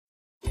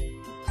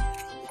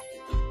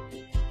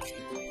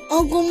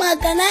Uncle Ma,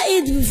 can I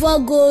eat before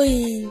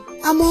going?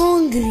 I'm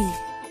hungry.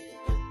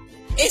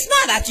 It's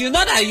not that you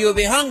know that you will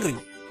be hungry.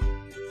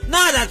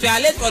 Now that you are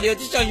late for the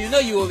audition, you know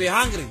you will be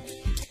hungry.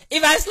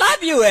 If I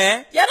slap you,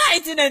 you're not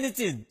eating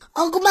anything.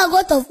 Uncle Ma,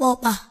 go to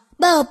Papa.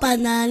 Papa,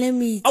 now let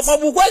me eat.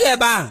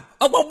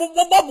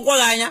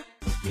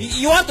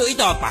 You want to eat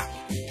Opa?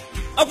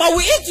 Opa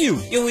will eat you.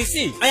 You will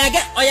see.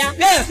 Oya,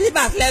 play your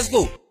slippers. Let's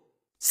go.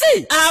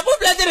 See, I have put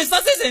plenty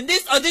resources in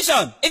this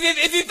audition.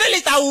 If you fail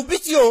it, I will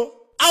beat you.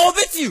 I will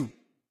beat you.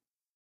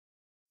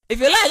 If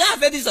you like that,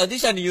 fail this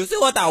audition, you see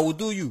what I will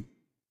do you.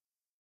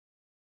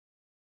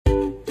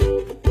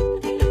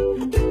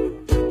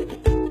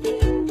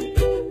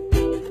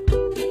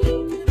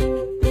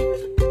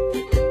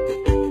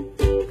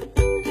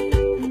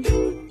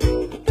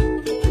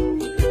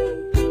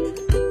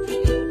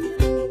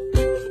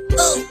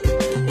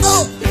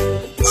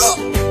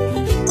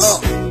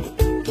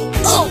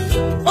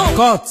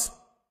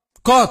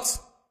 Cut.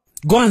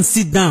 Go and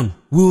sit down.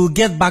 We will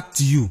get back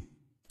to you.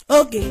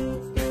 Okay.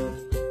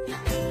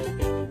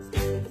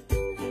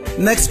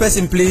 Next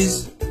person,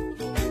 please.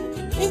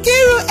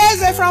 Nkiru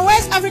Eze from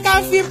West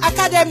African Film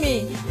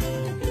Academy.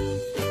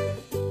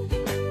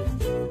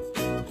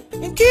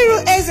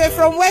 Nkiru Eze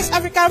from West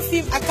African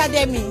Film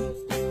Academy.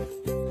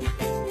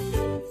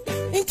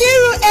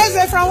 Nkiru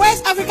Eze from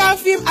West African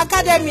Film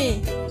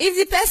Academy. If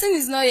the person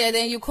is not here,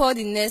 then you call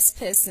the next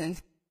person.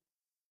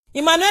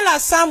 Emanuela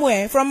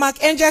Samuel from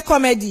Mark Angel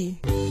Comedy.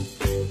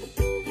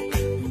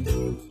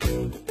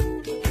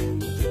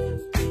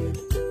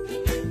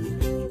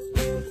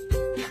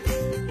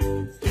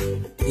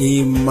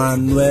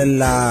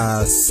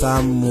 Emanuela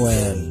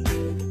Samuel.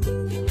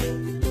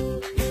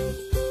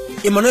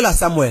 Emanuela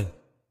Samuel.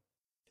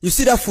 You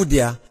see that food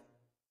there?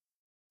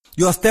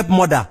 Your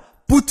stepmother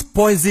put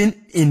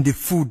poison in the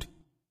food.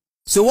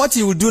 So what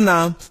you will do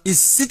now is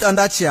sit on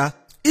that chair,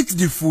 eat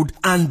the food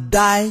and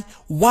die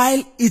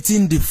while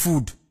eating the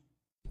food.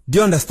 Do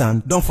you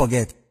understand? Don't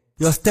forget,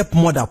 your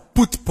stepmother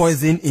put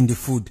poison in the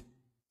food.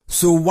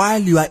 So while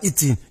you are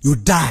eating, you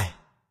die.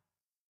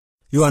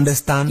 You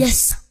understand?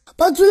 Yes.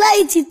 But will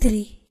I eat it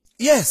three?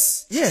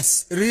 Yes,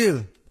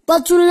 real.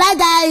 But will I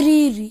die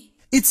really?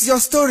 It's your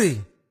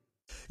story.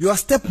 Your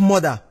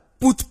stepmother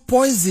put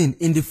poison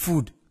in the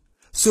food.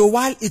 So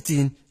while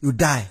eating, you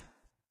die.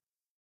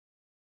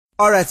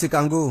 Alright, you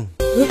can go.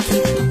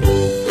 Okay.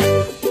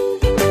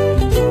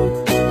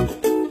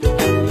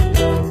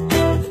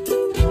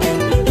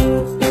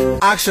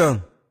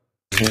 Action.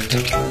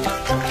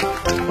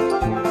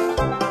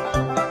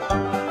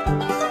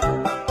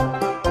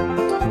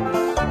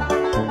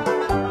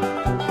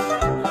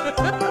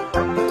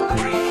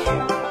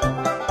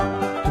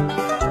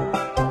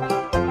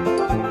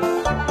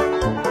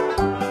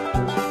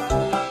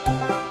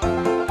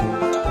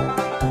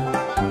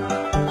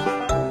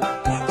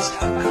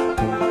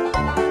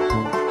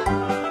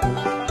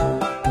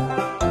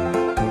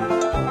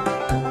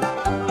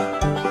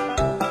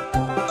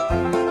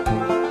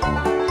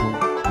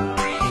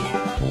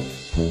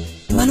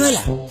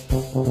 Emanuela,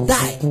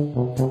 die.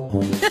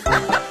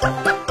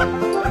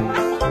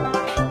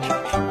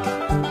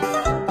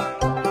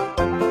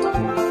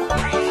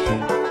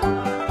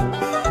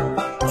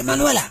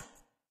 Emanuela,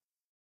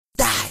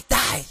 die.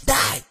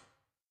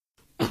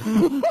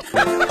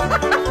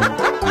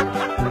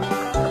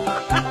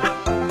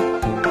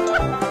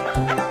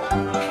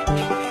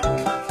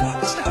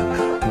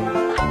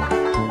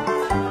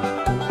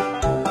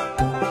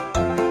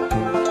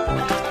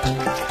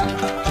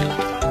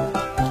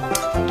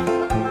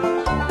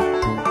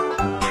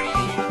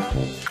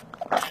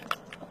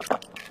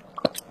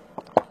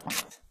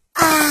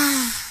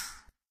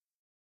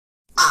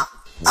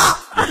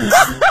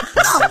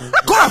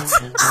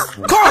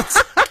 Cut!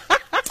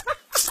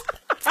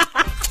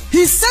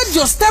 He said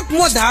your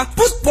stepmother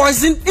put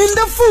poison in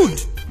the food.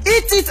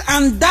 Eat it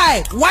and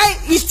die while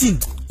eating.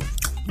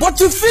 But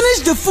you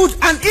finished the food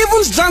and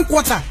even drank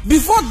water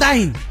before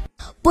dying.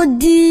 But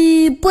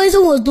the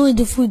poison was not in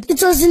the food.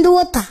 It was in the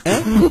water.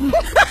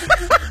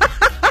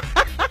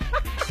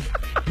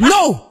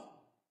 No!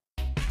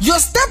 Your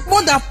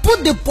stepmother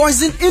put the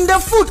poison in the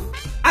food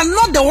and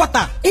not the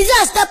water. Is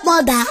it a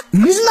stepmother?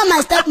 It's not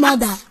my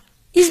stepmother.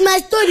 It's my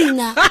story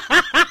now.